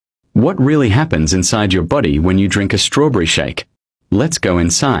What really happens inside your body when you drink a strawberry shake? Let's go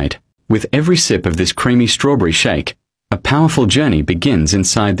inside. With every sip of this creamy strawberry shake, a powerful journey begins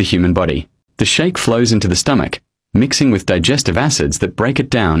inside the human body. The shake flows into the stomach, mixing with digestive acids that break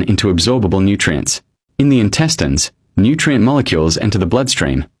it down into absorbable nutrients. In the intestines, nutrient molecules enter the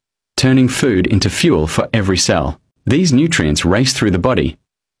bloodstream, turning food into fuel for every cell. These nutrients race through the body,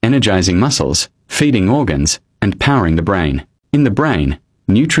 energizing muscles, feeding organs, and powering the brain. In the brain,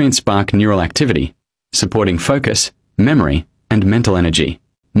 nutrients spark neural activity, supporting focus, memory, and mental energy.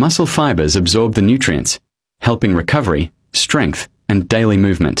 Muscle fibers absorb the nutrients, helping recovery, strength, and daily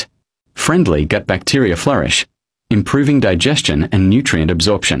movement. Friendly gut bacteria flourish, improving digestion and nutrient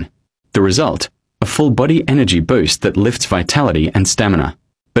absorption. The result, a full body energy boost that lifts vitality and stamina.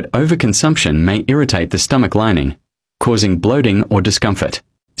 But overconsumption may irritate the stomach lining, causing bloating or discomfort.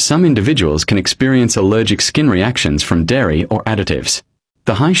 Some individuals can experience allergic skin reactions from dairy or additives.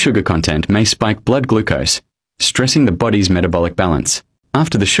 The high sugar content may spike blood glucose, stressing the body's metabolic balance.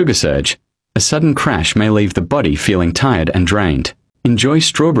 After the sugar surge, a sudden crash may leave the body feeling tired and drained. Enjoy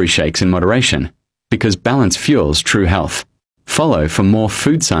strawberry shakes in moderation, because balance fuels true health. Follow for more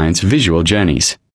food science visual journeys.